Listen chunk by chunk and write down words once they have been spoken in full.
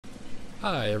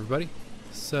Hi everybody.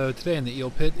 So today in the eel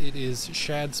pit it is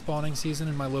shad spawning season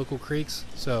in my local creeks.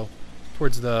 So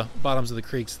towards the bottoms of the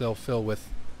creeks they'll fill with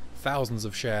thousands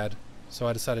of shad. So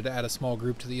I decided to add a small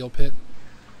group to the eel pit.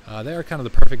 They are kind of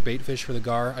the perfect bait fish for the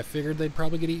gar. I figured they'd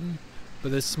probably get eaten,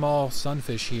 but this small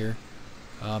sunfish here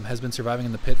has been surviving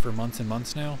in the pit for months and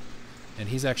months now, and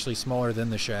he's actually smaller than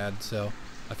the shad, so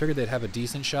I figured they'd have a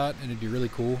decent shot and it'd be really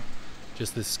cool.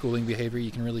 Just this schooling behavior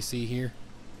you can really see here.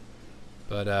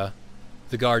 But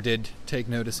the gar did take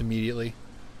notice immediately.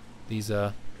 These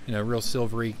real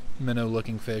silvery minnow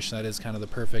looking fish, that is kind of the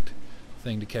perfect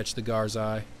thing to catch the gar's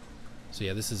eye. So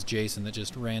yeah, this is Jason that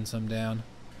just ran some down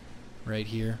right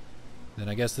here. Then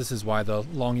I guess this is why the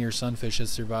long-eared sunfish has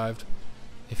survived.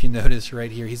 If you notice right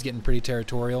here, he's getting pretty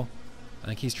territorial. I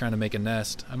think he's trying to make a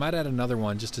nest. I might add another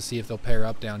one just to see if they'll pair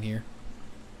up down here.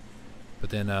 But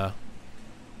then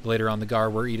later on the gar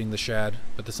were eating the shad,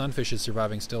 but the sunfish is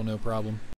surviving still, no problem.